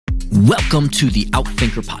Welcome to the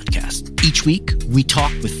Outthinker podcast. Each week, we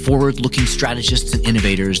talk with forward-looking strategists and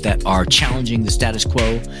innovators that are challenging the status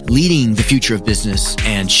quo, leading the future of business,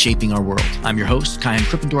 and shaping our world. I'm your host, Kyan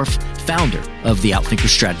Krippendorf, founder of the Outthinker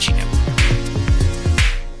Strategy Network.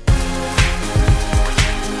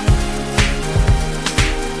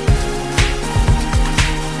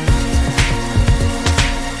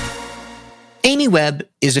 Amy Webb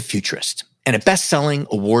is a futurist and a best-selling,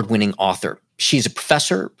 award-winning author. She's a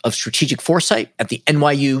professor of strategic foresight at the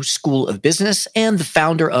NYU School of Business and the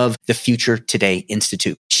founder of the Future Today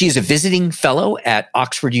Institute. She is a visiting fellow at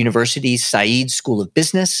Oxford University's Said School of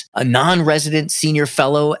Business, a non-resident senior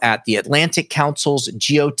fellow at the Atlantic Council's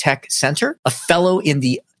Geotech Center, a fellow in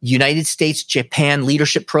the United States-Japan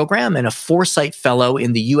Leadership Program, and a Foresight Fellow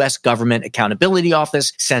in the U.S. Government Accountability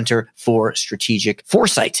Office Center for Strategic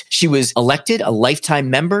Foresight. She was elected a lifetime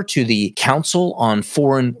member to the Council on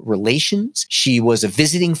Foreign Relations. She was a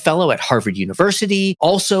visiting fellow at Harvard University,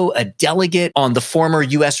 also a delegate on the former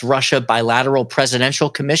U.S.-Russia Bilateral Presidential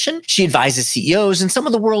Commission. She advises CEOs in some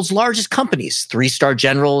of the world's largest companies, three-star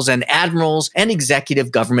generals and admirals, and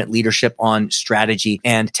executive government leadership on strategy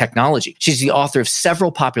and technology. She's the author of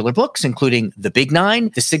several popular books, including The Big Nine,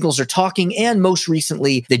 The Signals Are Talking, and most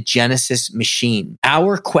recently, The Genesis Machine,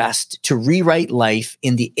 Our Quest to Rewrite Life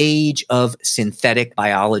in the Age of Synthetic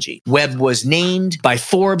Biology. Webb was named by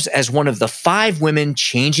Forbes as one of the 5 women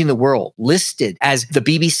changing the world, listed as the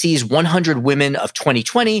BBC's 100 Women of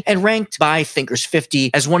 2020, and ranked by Thinkers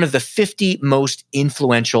 50 as one of the 50 most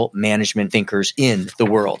influential management thinkers in the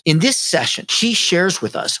world. In this session, she shares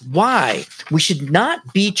with us why we should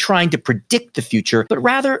not be trying to predict the future, but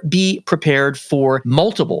rather be prepared for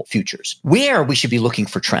multiple futures, where we should be looking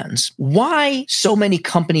for trends, why so many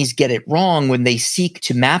companies get it wrong when they seek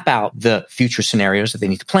to map out the future scenarios that they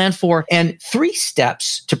need to plan for, and 3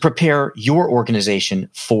 steps to prepare your organization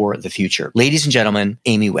for the future. Ladies and gentlemen,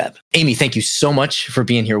 Amy Webb. Amy, thank you so much for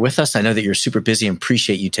being here with us. I know that you're super busy and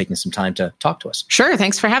appreciate you taking some time to talk to us. Sure.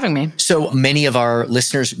 Thanks for having me. So many of our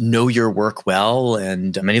listeners know your work well,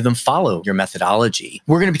 and many of them follow your methodology.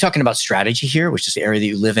 We're going to be talking about strategy here, which is the area that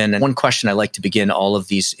you live in. And one question I like to begin all of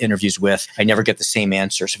these interviews with, I never get the same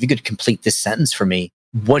answer. So if you could complete this sentence for me,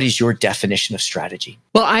 what is your definition of strategy?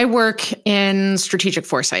 Well, I work in strategic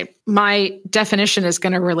foresight. My definition is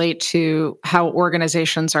going to relate to how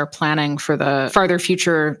organizations are planning for the farther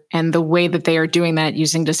future and the way that they are doing that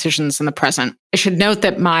using decisions in the present. I should note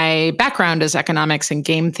that my background is economics and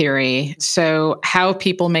game theory. So how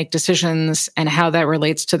people make decisions and how that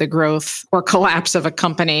relates to the growth or collapse of a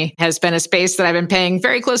company has been a space that I've been paying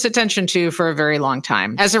very close attention to for a very long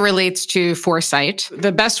time. As it relates to foresight,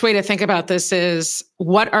 the best way to think about this is,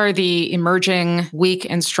 what are the emerging weak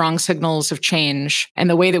and strong signals of change? And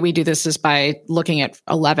the way that we do this is by looking at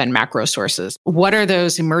 11 macro sources. What are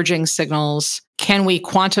those emerging signals? Can we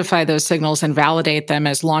quantify those signals and validate them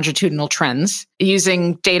as longitudinal trends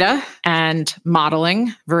using data and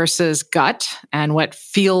modeling versus gut and what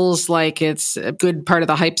feels like it's a good part of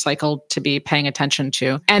the hype cycle to be paying attention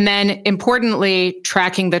to? And then importantly,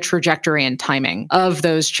 tracking the trajectory and timing of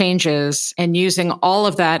those changes and using all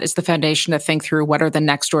of that as the foundation to think through what are the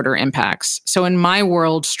next order impacts. So in my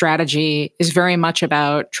world, strategy is very much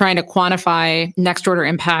about trying to quantify next order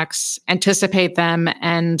impacts, anticipate them,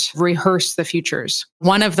 and rehearse the future.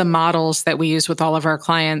 One of the models that we use with all of our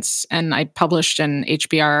clients, and I published in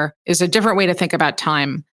HBR, is a different way to think about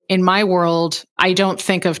time. In my world, I don't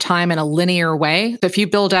think of time in a linear way. If you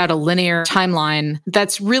build out a linear timeline,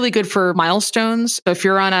 that's really good for milestones. So if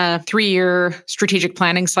you're on a 3-year strategic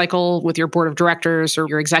planning cycle with your board of directors or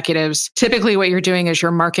your executives, typically what you're doing is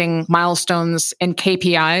you're marking milestones and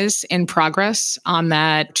KPIs in progress on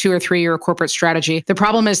that 2 or 3 year corporate strategy. The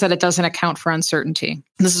problem is that it doesn't account for uncertainty.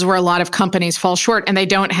 This is where a lot of companies fall short and they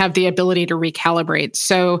don't have the ability to recalibrate.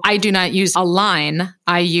 So I do not use a line.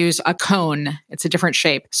 I use a cone. It's a different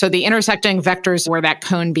shape. So the intersecting vectors where that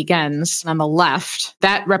cone begins on the left,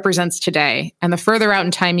 that represents today. And the further out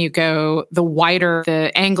in time you go, the wider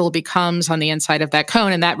the angle becomes on the inside of that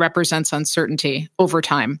cone, and that represents uncertainty over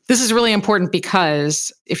time. This is really important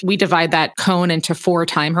because if we divide that cone into 4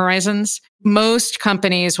 time horizons, most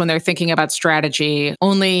companies, when they're thinking about strategy,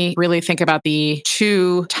 only really think about the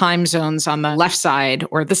 2 time zones on the left side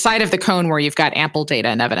or the side of the cone where you've got ample data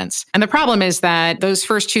and evidence. And the problem is that those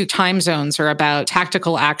first 2 time zones are about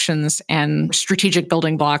tactical actions and strategic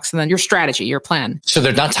building blocks, and then your strategy, your plan. So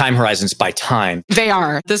they're not time horizons by time. They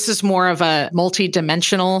are. This is more of a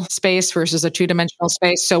multi-dimensional space versus a 2-dimensional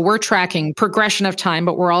space. So we're tracking progression of time,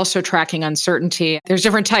 but we're also tracking uncertainty. There's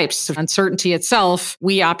different different types of uncertainty itself.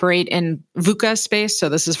 We operate in VUCA space. So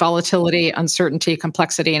this is volatility, uncertainty,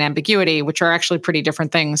 complexity, and ambiguity, which are actually pretty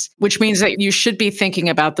different things, which means that you should be thinking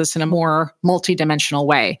about this in a more multidimensional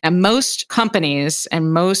way. And most companies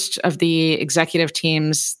and most of the executive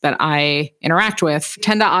teams that I interact with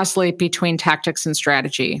tend to oscillate between tactics and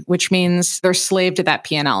strategy, which means they're slave to that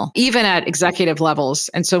P&L, even at executive levels.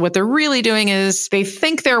 And so what they're really doing is they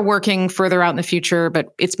think they're working further out in the future,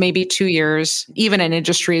 but it's maybe 2 years. Even in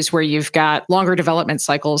industries where you've got longer development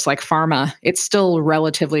cycles like pharma, it's still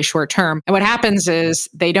relatively short term. And what happens is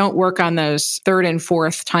they don't work on those third and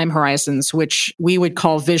fourth time horizons, which we would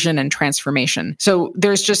call vision and transformation. So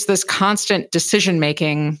there's just this constant decision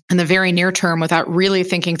making in the very near term without really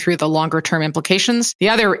thinking through the longer term implications. The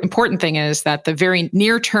other important thing is that the very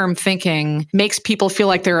near term thinking makes people feel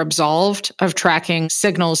like they're absolved of tracking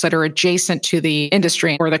signals that are adjacent to the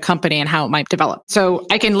industry or the company and how it might develop. So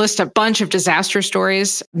I can list a bunch of disaster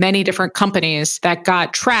stories, many different companies that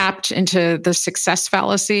got trapped into the success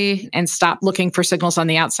fallacy and stopped looking for signals on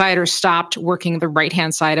the outside or stopped working the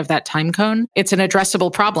right-hand side of that time cone. It's an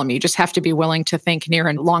addressable problem. You just have to be willing to think near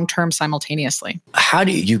and long-term simultaneously. How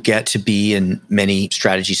do you get to be in many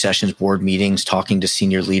strategy sessions, board meetings, talking to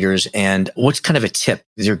senior leaders? And what's kind of a tip?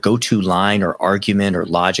 Is there a go-to line or argument or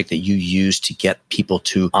logic that you use to get people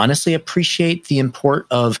to honestly appreciate the import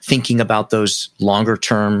of thinking about those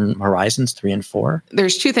longer-term horizons, 3 and 4?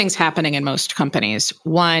 There's two things happening in most companies.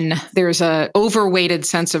 One, there's a overweighted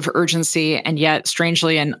sense of urgency and yet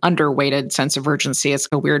strangely an underweighted sense of urgency. It's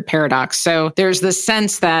a weird paradox. So there's this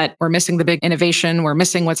sense that we're missing the big innovation, we're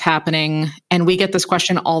missing what's happening. And we get this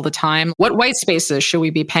question all the time. What white spaces should we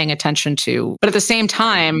be paying attention to? But at the same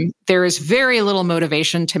time, there is very little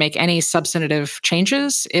motivation to make any substantive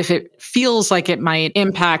changes if it feels like it might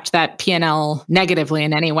impact that P&L negatively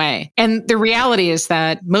in any way. And the reality is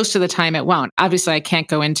that most of the time it won't. Obviously, I can't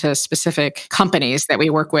go into specific companies that we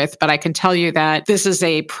work with, but I can tell you that this is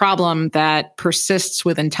a problem that persists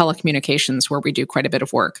within telecommunications where we do quite a bit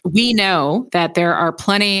of work. We know that there are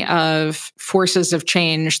plenty of forces of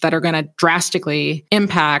change that are going to drastically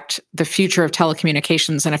impact the future of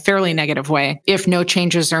telecommunications in a fairly negative way if no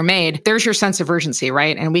changes are made. There's your sense of urgency,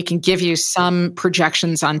 right? And we can give you some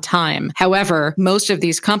projections on time. However, most of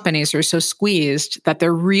these companies are so squeezed that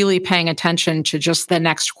they're really paying attention to just the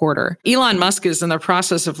next quarter. Elon Musk is in the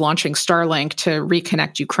process of launching Starlink to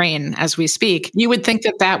reconnect Ukraine as we speak. You would think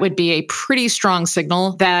that that would be a pretty strong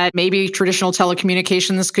signal that maybe traditional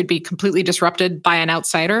telecommunications could be completely disrupted by an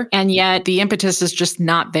outsider. And yet the impetus is just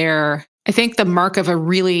not there. I think the mark of a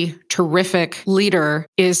really terrific leader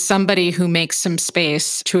is somebody who makes some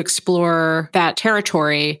space to explore that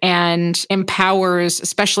territory and empowers,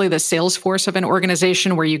 especially the sales force of an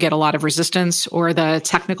organization where you get a lot of resistance, or the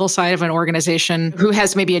technical side of an organization who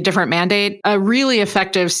has maybe a different mandate. A really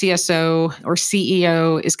effective CSO or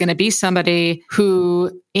CEO is going to be somebody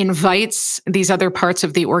who invites these other parts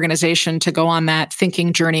of the organization to go on that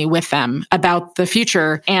thinking journey with them about the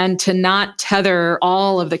future and to not tether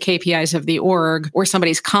all of the KPIs of the org or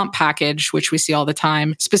somebody's comp package, which we see all the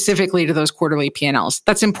time, specifically to those quarterly P&Ls.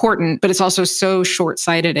 That's important, but it's also so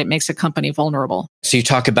short-sighted, it makes a company vulnerable. So you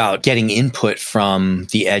talk about getting input from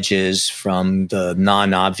the edges, from the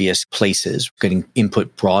non-obvious places, getting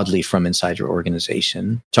input broadly from inside your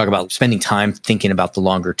organization. Talk about spending time thinking about the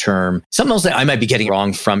longer term. Something else that I might be getting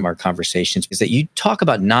wrong from our conversations is that you talk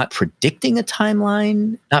about not predicting a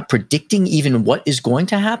timeline, not predicting even what is going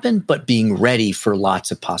to happen, but being ready for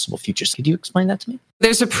lots of possible futures. Could you explain that to me?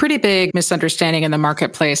 There's a pretty big misunderstanding in the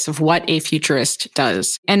marketplace of what a futurist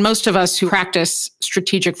does. And most of us who practice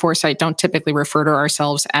strategic foresight don't typically refer to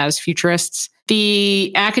ourselves as futurists.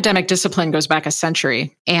 The academic discipline goes back a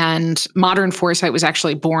century, and modern foresight was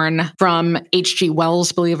actually born from H.G.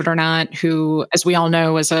 Wells, believe it or not, who, as we all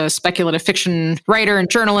know, was a speculative fiction writer and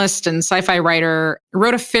journalist and sci-fi writer,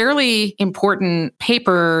 wrote a fairly important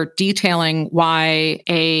paper detailing why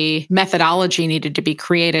a methodology needed to be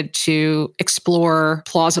created to explore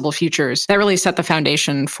plausible futures. That really set the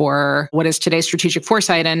foundation for what is today's strategic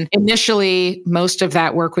foresight. And initially, most of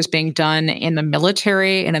that work was being done in the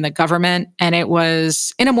military and in the government, and it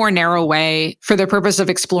was in a more narrow way for the purpose of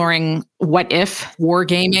exploring what-if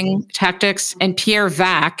wargaming tactics. And Pierre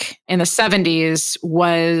Vac in the 70s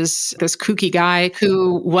was this kooky guy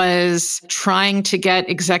who was trying to get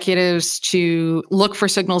executives to look for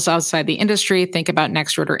signals outside the industry, think about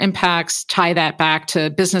next-order impacts, tie that back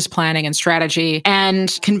to business planning and strategy,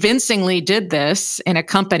 and convincingly did this in a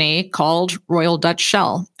company called Royal Dutch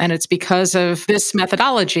Shell. And it's because of this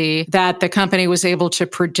methodology that the company was able to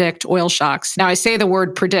predict oil shocks. Now, I say the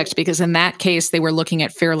word predict because in that case, they were looking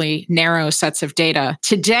at fairly narrow narrow sets of data.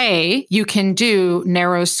 Today, you can do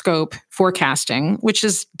narrow scope forecasting, which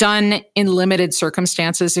is done in limited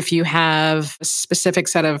circumstances if you have a specific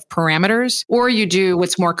set of parameters, or you do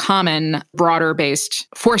what's more common, broader based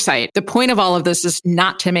foresight. The point of all of this is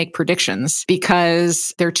not to make predictions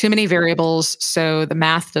because there are too many variables, so the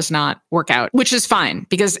math does not work out, which is fine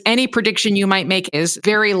because any prediction you might make is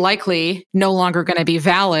very likely no longer going to be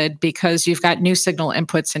valid because you've got new signal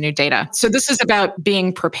inputs and new data. So this is about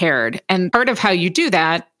being prepared. And part of how you do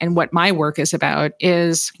that, and what my work is about,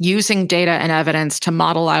 is using data and evidence to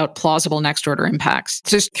model out plausible next order impacts.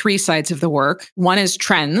 So there's three sides of the work. One is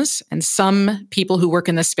trends, and some people who work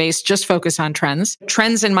in this space just focus on trends.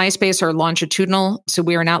 Trends in my space are longitudinal, so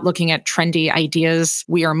we are not looking at trendy ideas.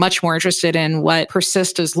 We are much more interested in what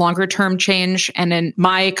persists as longer term change. And in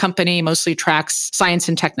my company mostly tracks science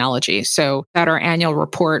and technology. So at our annual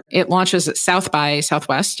report, it launches at South by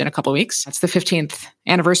Southwest in a couple of weeks. That's the 15th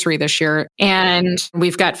anniversary this year. And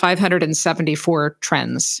we've got 574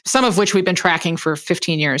 trends, some of which we've been tracking for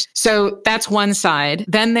 15 years. So that's one side.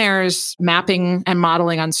 Then there's mapping and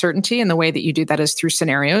modeling uncertainty. And the way that you do that is through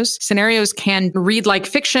scenarios. Scenarios can read like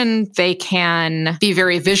fiction. They can be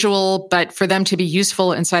very visual, but for them to be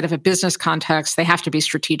useful inside of a business context, they have to be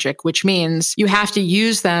strategic, which means you have to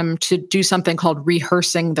use them to do something called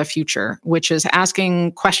rehearsing the future, which is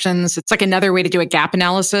asking questions. It's like another way to do a gap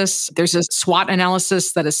analysis. There's a SWOT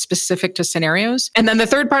analysis that is specific to scenarios. And then the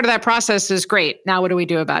third part of that process is great. Now, what do we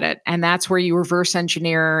do about it? And that's where you reverse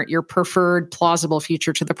engineer your preferred plausible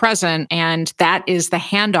future to the present. And that is the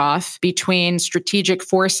handoff between strategic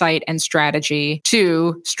foresight and strategy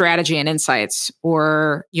to strategy and insights,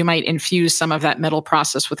 or you might infuse some of that middle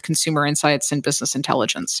process with consumer insights and business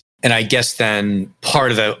intelligence. And I guess then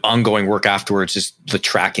part of the ongoing work afterwards is the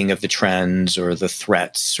tracking of the trends or the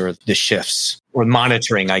threats or the shifts. Or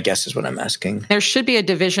monitoring, I guess, is what I'm asking. There should be a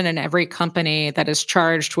division in every company that is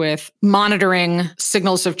charged with monitoring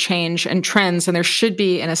signals of change and trends. And there should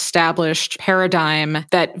be an established paradigm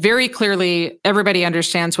that very clearly everybody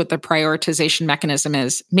understands what the prioritization mechanism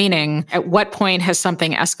is, meaning at what point has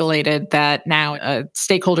something escalated that now a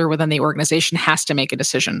stakeholder within the organization has to make a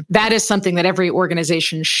decision. That is something that every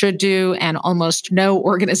organization should do, and almost no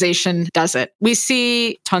organization does it. We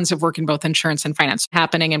see tons of work in both insurance and finance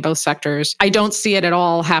happening in both sectors. I don't see it at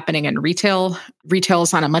all happening in retail. Retail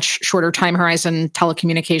is on a much shorter time horizon.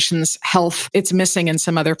 Telecommunications, health, it's missing in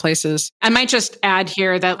some other places. I might just add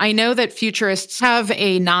here that I know that futurists have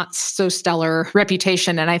a not so stellar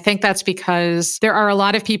reputation. And I think that's because there are a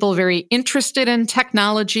lot of people very interested in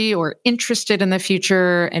technology or interested in the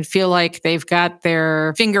future and feel like they've got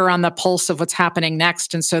their finger on the pulse of what's happening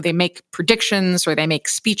next. And so they make predictions or they make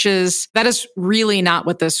speeches. That is really not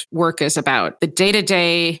what this work is about. The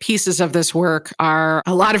day-to-day pieces of this work are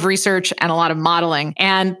a lot of research and a lot of modeling.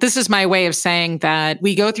 And this is my way of saying that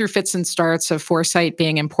we go through fits and starts of foresight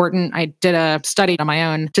being important. I did a study on my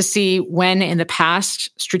own to see when in the past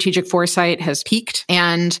strategic foresight has peaked.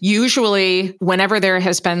 And usually whenever there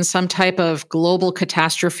has been some type of global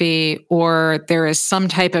catastrophe or there is some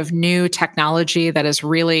type of new technology that is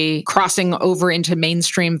really crossing over into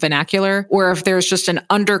mainstream vernacular, or if there's just an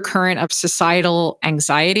undercurrent of societal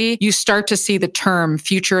anxiety, you start to see the term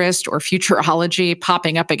futurist or futurology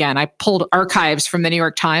popping up again. I pulled archives from the New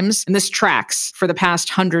York Times, and this tracks for the past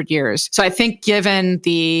 100 years. So I think given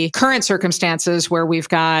the current circumstances where we've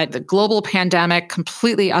got the global pandemic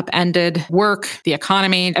completely upended work, the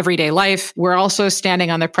economy, everyday life, we're also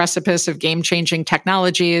standing on the precipice of game-changing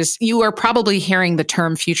technologies. You are probably hearing the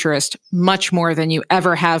term futurist much more than you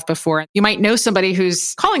ever have before. You might know somebody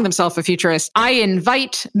who's calling themselves a futurist. I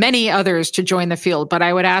invite many others to join the field, but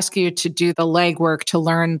I would ask you to do the legwork to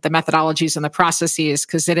learn the methodologies and the processes,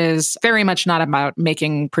 because it is very much not about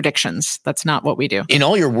making predictions. That's not what we do. In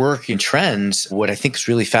all your work in trends, what I think is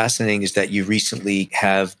really fascinating is that you recently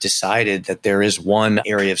have decided that there is one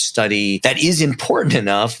area of study that is important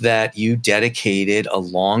enough that you dedicated a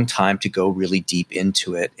long time to go really deep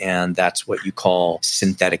into it. And that's what you call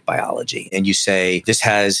synthetic biology. And you say this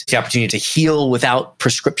has the opportunity to heal without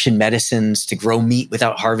prescription medicines, to grow meat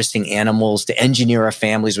without harvesting animals, to engineer our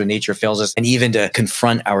families when nature fails us, and even to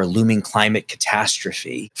confront our looming climate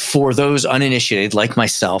catastrophe. For those uninitiated like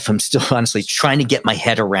myself, I'm still honestly trying to get my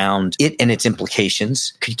head around it and its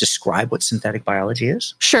implications. Could you describe what synthetic biology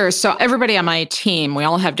is? Sure. So everybody on my team, we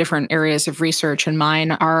all have different areas of research, and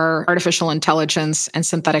mine are artificial intelligence and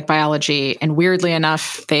synthetic biology. And weirdly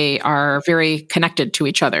enough, they are very connected to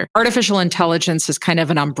each other. Artificial intelligence is kind of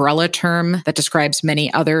an umbrella term that describes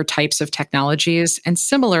many other types of technologies. And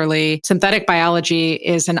similarly, synthetic biology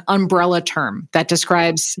is an umbrella term that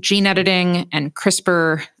describes gene editing and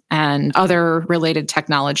CRISPR and other related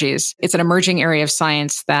technologies. It's an emerging area of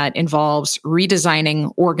science that involves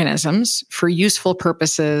redesigning organisms for useful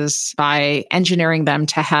purposes by engineering them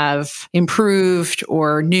to have improved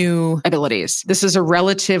or new abilities. This is a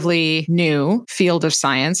relatively new field of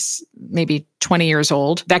science, maybe 20 years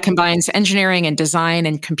old, that combines engineering and design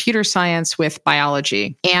and computer science with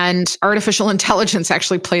biology. And artificial intelligence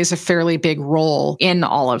actually plays a fairly big role in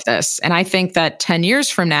all of this. And I think that 10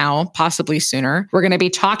 years from now, possibly sooner, we're going to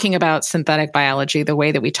be talking about synthetic biology the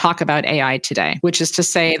way that we talk about AI today, which is to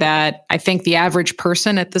say that I think the average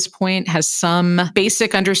person at this point has some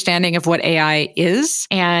basic understanding of what AI is.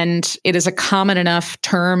 And it is a common enough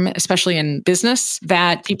term, especially in business,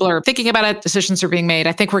 that people are thinking about it, decisions are being made.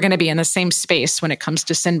 I think we're going to be in the same space when it comes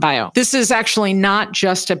to synbio. This is actually not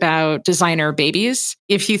just about designer babies.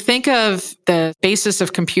 If you think of the basis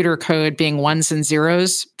of computer code being ones and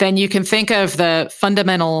zeros, then you can think of the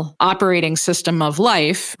fundamental operating system of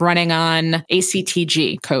life running on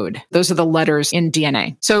ACTG code. Those are the letters in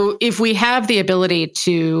DNA. So if we have the ability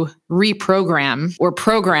to reprogram or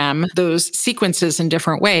program those sequences in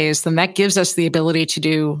different ways, then that gives us the ability to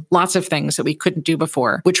do lots of things that we couldn't do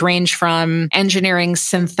before, which range from engineering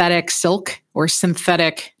synthetic silk or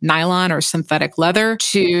synthetic nylon or synthetic leather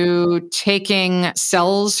to taking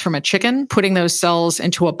cells from a chicken, putting those cells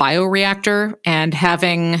into a bioreactor and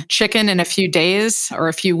having chicken in a few days or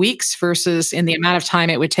a few weeks versus in the amount of time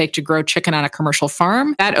it would take to grow chicken on a commercial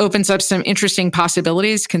farm. That opens up some interesting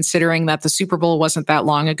possibilities considering that the Super Bowl wasn't that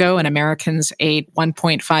long ago and Americans ate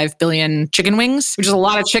 1.5 billion chicken wings, which is a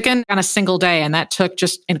lot of chicken on a single day. And that took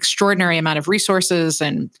just an extraordinary amount of resources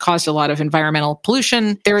and caused a lot of environmental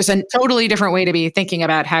pollution. There is a totally different way to be thinking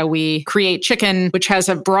about how we create chicken, which has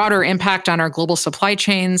a broader impact on our global supply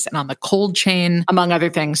chains and on the cold chain, among other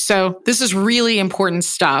things. So this is really important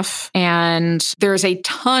stuff. And there's a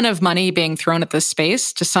ton of money being thrown at this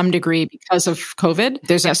space to some degree because of COVID.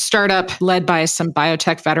 There's a startup led by some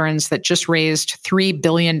biotech veterans that just raised $3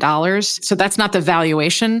 billion. So that's not the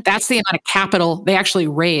valuation. That's the amount of capital they actually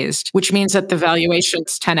raised, which means that the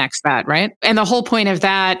valuation's 10x that, right? And the whole point of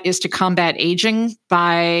that is to combat aging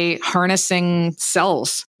by harnessing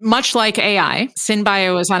cells. Much like AI,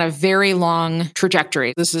 synbio is on a very long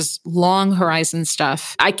trajectory. This is long horizon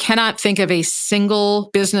stuff. I cannot think of a single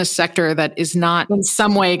business sector that is not in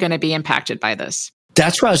some way going to be impacted by this.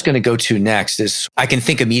 That's where I was going to go to next is I can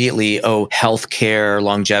think immediately, healthcare,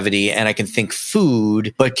 longevity, and I can think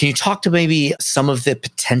food. But can you talk to maybe some of the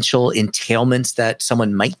potential entailments that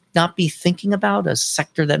someone might not be thinking about, a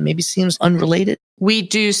sector that maybe seems unrelated? We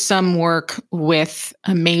do some work with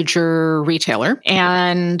a major retailer,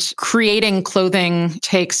 and creating clothing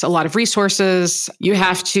takes a lot of resources. You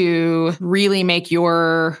have to really make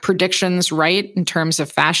your predictions right in terms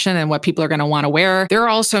of fashion and what people are going to want to wear. There are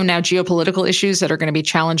also now geopolitical issues that are going to be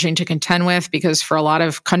challenging to contend with because for a lot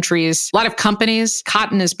of countries, a lot of companies,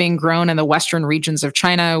 cotton is being grown in the western regions of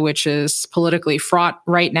China, which is politically fraught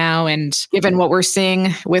right now. And given what we're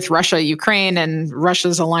seeing with Russia, Ukraine, and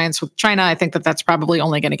Russia's alliance with China, I think that that's probably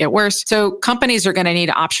only going to get worse. So companies are going to need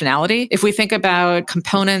optionality. If we think about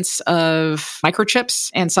components of microchips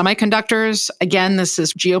and semiconductors, again, this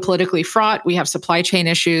is geopolitically fraught. We have supply chain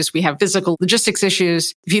issues. We have physical logistics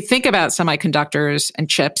issues. If you think about semiconductors and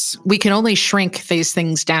chips, we can only shrink these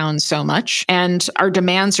things down so much. And our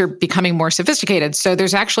demands are becoming more sophisticated. So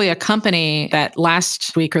there's actually a company that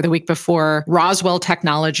last week or the week before, Roswell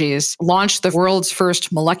Technologies, launched the world's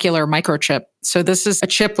first molecular microchip. So this is a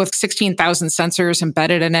chip with 16,000 sensors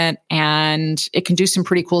embedded in it, and it can do some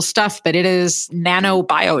pretty cool stuff, but it is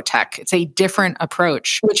nanobiotech. It's a different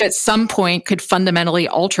approach, which at some point could fundamentally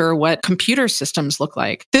alter what computer systems look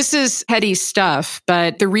like. This is heady stuff,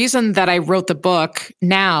 but the reason that I wrote the book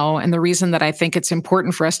now, and the reason that I think it's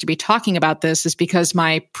important for us to be talking about this is because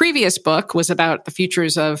my previous book was about the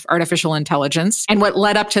futures of artificial intelligence. And what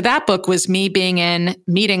led up to that book was me being in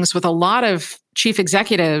meetings with a lot of chief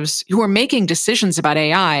executives who were making decisions about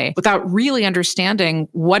AI without really understanding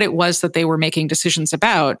what it was that they were making decisions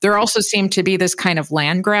about. There also seemed to be this kind of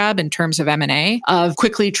land grab in terms of M&A, of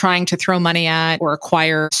quickly trying to throw money at or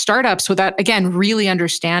acquire startups without, again, really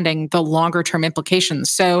understanding the longer term implications.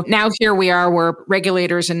 So now here we are where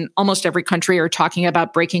regulators in almost every country are talking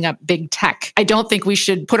about breaking up big tech. I don't think we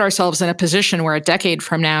should put ourselves in a position where a decade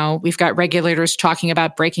from now, we've got regulators talking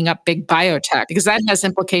about breaking up big biotech, because that has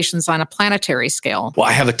implications on a planetary scale. Well,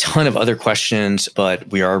 I have a ton of other questions, but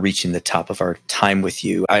we are reaching the top of our time with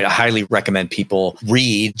you. I highly recommend people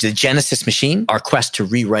read The Genesis Machine, Our Quest to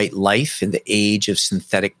Rewrite Life in the Age of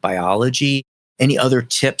Synthetic Biology. any other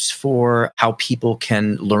tips for how people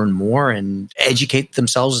can learn more and educate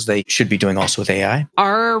themselves as they should be doing also with AI?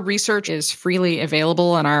 Our research is freely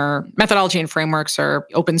available and our methodology and frameworks are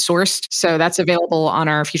open sourced. So that's available on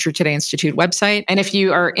our Future Today Institute website. And if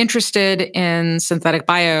you are interested in synthetic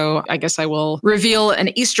bio, I guess I will reveal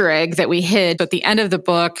an Easter egg that we hid at the end of the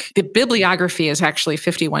book. The bibliography is actually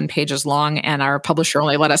 51 pages long and our publisher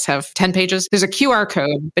only let us have 10 pages. There's a QR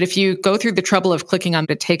code, but if you go through the trouble of clicking on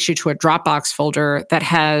it, it takes you to a Dropbox folder that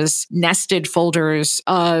has nested folders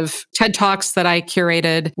of TED Talks that I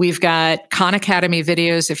curated. We've got Khan Academy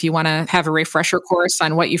videos if you want to have a refresher course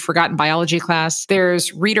on what you forgot in biology class.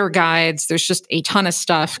 There's reader guides. There's just a ton of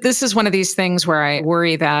stuff. This is one of these things where I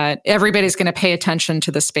worry that everybody's going to pay attention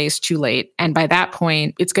to the space too late. And by that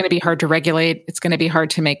point, it's going to be hard to regulate. It's going to be hard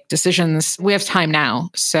to make decisions. We have time now.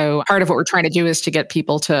 So part of what we're trying to do is to get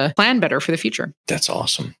people to plan better for the future. That's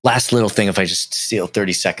awesome. Last little thing, if I just steal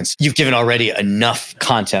 30 seconds. You've given already enough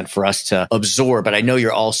content for us to absorb, but I know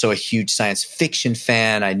you're also a huge science fiction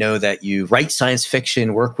fan. I know that you write science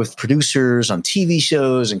fiction, work with producers on TV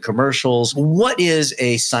shows and commercials. What is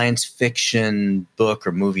a science fiction book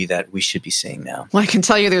or movie that we should be seeing now? Well, I can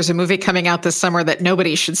tell you there's a movie coming out this summer that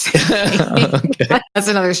nobody should see. Okay. That's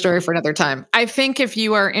another story for another time. I think if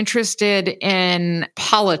you are interested in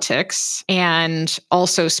politics and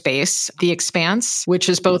also space, The Expanse, which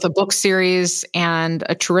is both a book series and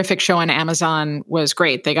a terrific show on Amazon, was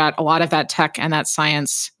great. They got a lot of that tech and that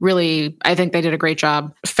science. Really, I think they did a great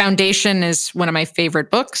job. Foundation is one of my favorite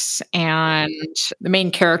books, and the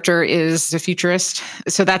main character is a futurist.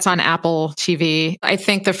 So that's on Apple TV. I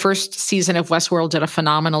think the first season of Westworld did a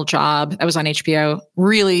phenomenal job. That was on HBO.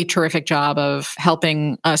 Really terrific job of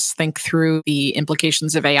helping us think through the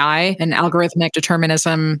implications of AI and algorithmic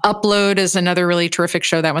determinism. Upload is another really terrific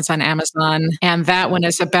show. That one's on Amazon. And that one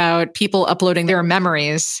is about people uploading their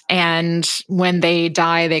memories. And when they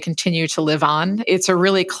die, they continue to live on. It's a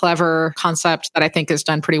really clever concept that I think is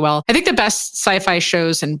done pretty well. I think the best sci-fi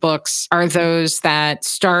shows and books are those that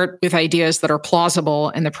start with ideas that are plausible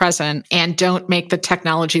in the present and don't make the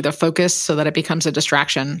technology the focus so that it becomes a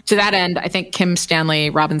distraction. To that end, I think Kim Stanley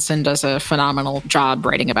Robinson does a phenomenal job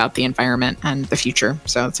writing about the environment and the future.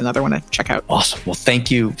 So it's another one to check out. Awesome. Well,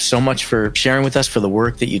 thank you so much for sharing with us, for the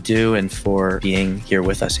work that you do, and for being here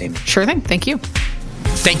with us, Amy. Sure thing. Thank you.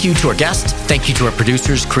 Thank you to our guests. Thank you to our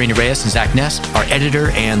producers, Karina Reyes and Zach Ness, our editor,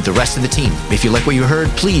 and the rest of the team. If you like what you heard,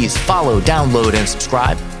 please follow, download, and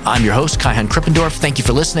subscribe. I'm your host, Kai-Han Krippendorf. Thank you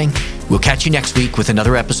for listening. We'll catch you next week with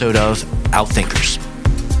another episode of Outthinkers.